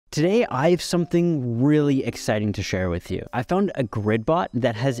Today, I have something really exciting to share with you. I found a grid bot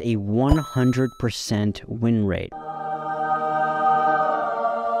that has a 100% win rate.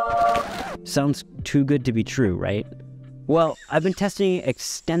 Sounds too good to be true, right? Well, I've been testing it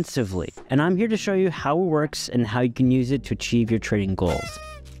extensively, and I'm here to show you how it works and how you can use it to achieve your trading goals.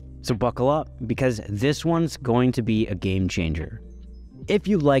 So buckle up, because this one's going to be a game changer. If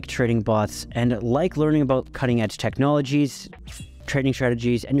you like trading bots and like learning about cutting-edge technologies, trading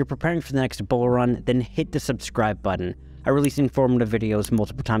strategies, and you're preparing for the next bull run, then hit the subscribe button. I release informative videos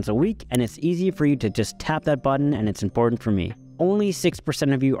multiple times a week, and it's easy for you to just tap that button, and it's important for me. Only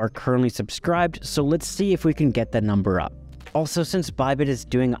 6% of you are currently subscribed, so let's see if we can get that number up. Also, since Bitget is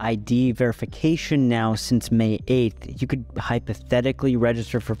doing ID verification now since May 8th, you could hypothetically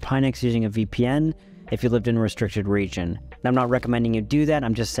register for Pionex using a VPN if you lived in a restricted region. Now, I'm not recommending you do that,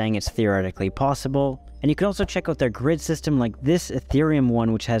 I'm just saying it's theoretically possible. And you can also check out their grid system like this Ethereum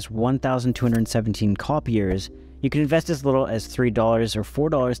one, which has 1,217 copiers. You can invest as little as $3 or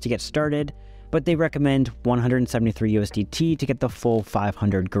 $4 to get started, but they recommend 173 USDT to get the full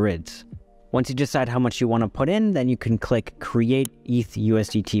 500 grids. Once you decide how much you want to put in, then you can click Create ETH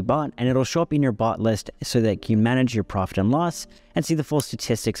USDT Bot, and it'll show up in your bot list so that you can manage your profit and loss and see the full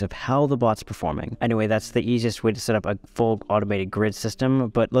statistics of how the bot's performing. Anyway, that's the easiest way to set up a full automated grid system,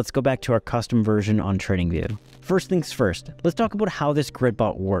 but let's go back to our custom version on TradingView. First things first, let's talk about how this grid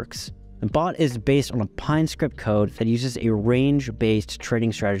bot works. The bot is based on a Pine script code that uses a range-based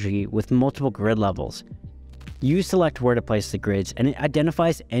trading strategy with multiple grid levels. You select where to place the grids, and it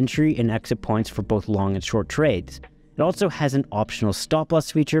identifies entry and exit points for both long and short trades. It also has an optional stop loss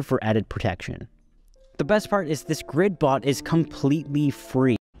feature for added protection. The best part is this grid bot is completely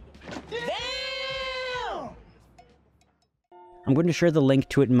free. Damn! I'm going to share the link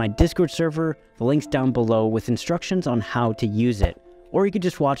to it in my Discord server. The link's down below with instructions on how to use it. Or you could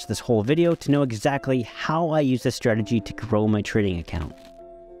just watch this whole video to know exactly how I use this strategy to grow my trading account.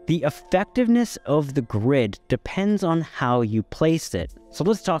 The effectiveness of the grid depends on how you place it. So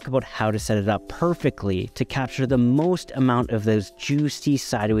let's talk about how to set it up perfectly to capture the most amount of those juicy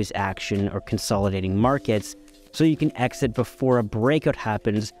sideways action or consolidating markets so you can exit before a breakout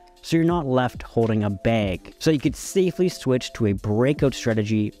happens, so you're not left holding a bag. So you could safely switch to a breakout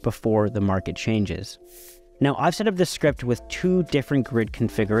strategy before the market changes. Now, I've set up this script with two different grid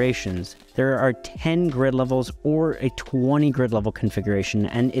configurations. There are 10 grid levels or a 20 grid level configuration,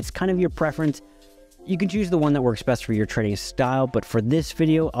 and it's kind of your preference. You can choose the one that works best for your trading style, but for this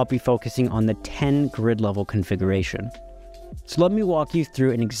video, I'll be focusing on the 10 grid level configuration. So let me walk you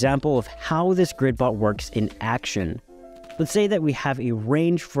through an example of how this grid bot works in action. Let's say that we have a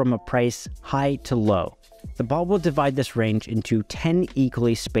range from a price high to low. The bot will divide this range into 10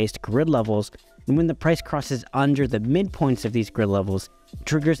 equally spaced grid levels, and when the price crosses under the midpoints of these grid levels, it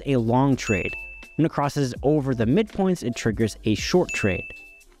triggers a long trade. When it crosses over the midpoints, it triggers a short trade.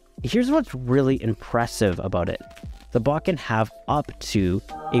 Here's what's really impressive about it. The bot can have up to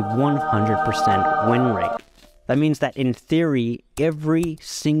a 100% win rate. That means that in theory, every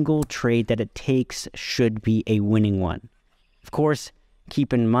single trade that it takes should be a winning one. Of course,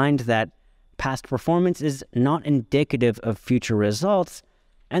 keep in mind that past performance is not indicative of future results,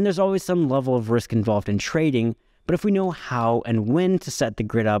 and there's always some level of risk involved in trading, but if we know how and when to set the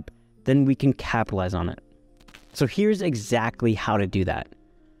grid up, then we can capitalize on it. So here's exactly how to do that.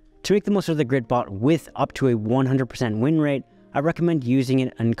 To make the most of the grid bot with up to a 100% win rate, I recommend using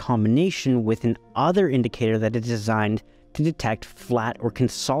it in combination with an other indicator that is designed to detect flat or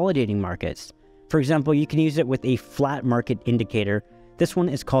consolidating markets. For example, you can use it with a flat market indicator. This one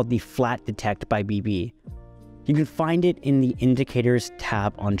is called the Flat Detect by BB. You can find it in the Indicators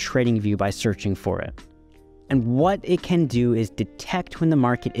tab on TradingView by searching for it. And what it can do is detect when the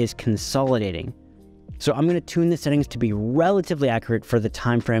market is consolidating. So I'm going to tune the settings to be relatively accurate for the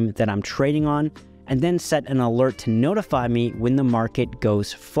time frame that I'm trading on, and then set an alert to notify me when the market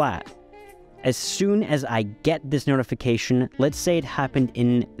goes flat. As soon as I get this notification, let's say it happened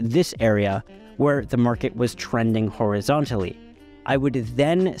in this area where the market was trending horizontally, I would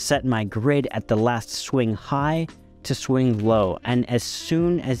then set my grid at the last swing high to swing low. And as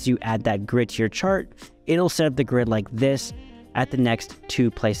soon as you add that grid to your chart, it'll set up the grid like this at the next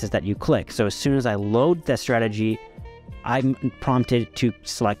two places that you click. So as soon as I load the strategy, I'm prompted to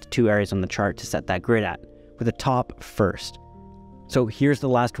select two areas on the chart to set that grid at, with the top first. So here's the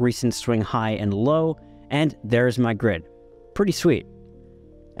last recent swing high and low, and there's my grid. Pretty sweet.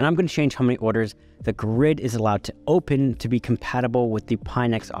 And I'm going to change how many orders the grid is allowed to open to be compatible with the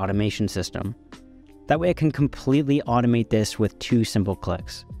Pionex automation system. That way I can completely automate this with two simple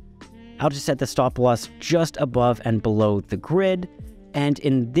clicks. I'll just set the stop loss just above and below the grid, And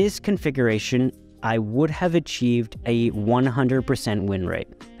in this configuration, I would have achieved a 100% win rate.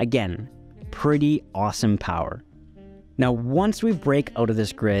 Again, pretty awesome power. Now, once we break out of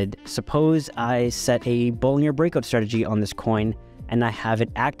this grid, suppose I set a Bollinger breakout strategy on this coin and I have it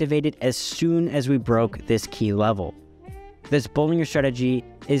activated as soon as we broke this key level. This Bollinger strategy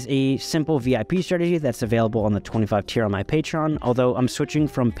is a simple VIP strategy that's available on the 25 tier on my Patreon, although I'm switching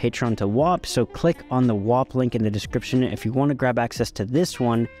from Patreon to WAP, so click on the WAP link in the description if you want to grab access to this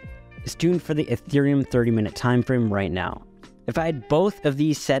one. It's tuned for the Ethereum 30-minute time frame right now. If I had both of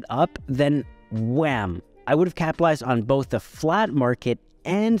these set up, then wham! I would have capitalized on both the flat market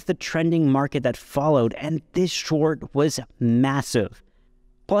and the trending market that followed, and this short was massive.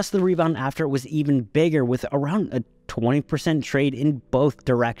 Plus, the rebound after was even bigger with around a 20% trade in both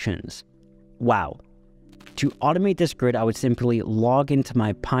directions. Wow. To automate this grid, I would simply log into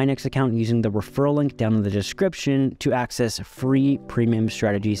my Pionex account using the referral link down in the description to access free premium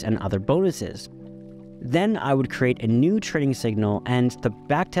strategies and other bonuses. Then I would create a new trading signal, and the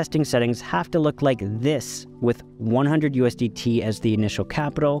backtesting settings have to look like this, with 100 USDT as the initial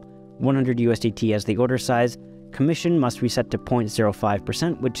capital, 100 USDT as the order size. Commission must be set to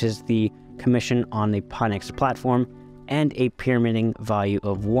 0.05%, which is the commission on the Pionex platform, and a pyramiding value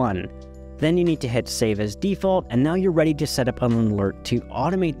of 1. Then you need to hit save as default, and now you're ready to set up an alert to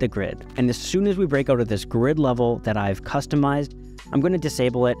automate the grid. And as soon as we break out of this grid level that I've customized, I'm going to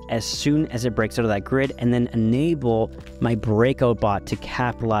disable it as soon as it breaks out of that grid, and then enable my breakout bot to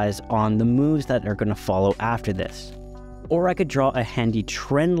capitalize on the moves that are going to follow after this. Or I could draw a handy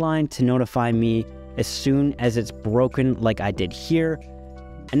trend line to notify me as soon as it's broken, like I did here.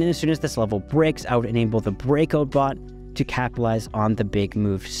 And then as soon as this level breaks, I would enable the breakout bot to capitalize on the big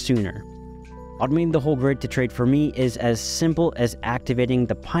move sooner. Automating the whole grid to trade for me is as simple as activating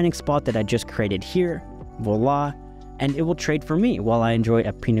the Pionex bot that I just created here. Voila. And it will trade for me while I enjoy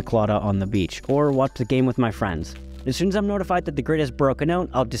a pina colada on the beach or watch the game with my friends. As soon as I'm notified that the grid has broken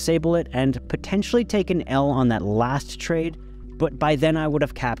out, I'll disable it and potentially take an L on that last trade, but by then I would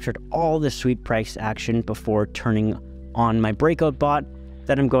have captured all the sweet price action before turning on my breakout bot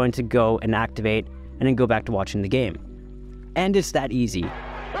that I'm going to go and activate and then go back to watching the game. And it's that easy.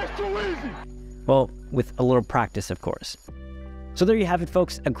 That's too easy! Well, with a little practice, of course. So there you have it,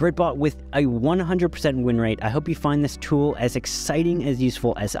 folks, a grid bot with a 100% win rate. I hope you find this tool as exciting as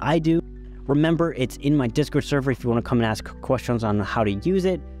useful as I do. Remember, it's in my Discord server if you want to come and ask questions on how to use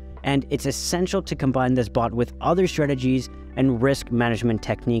it. And it's essential to combine this bot with other strategies and risk management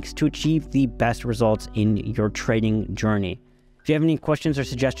techniques to achieve the best results in your trading journey. If you have any questions or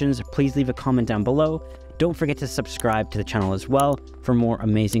suggestions, please leave a comment down below. Don't forget to subscribe to the channel as well for more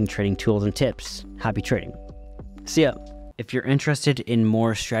amazing trading tools and tips. Happy trading. See ya. If you're interested in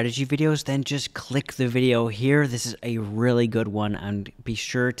more strategy videos, then just click the video here. This is a really good one, and be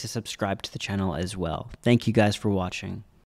sure to subscribe to the channel as well. Thank you guys for watching.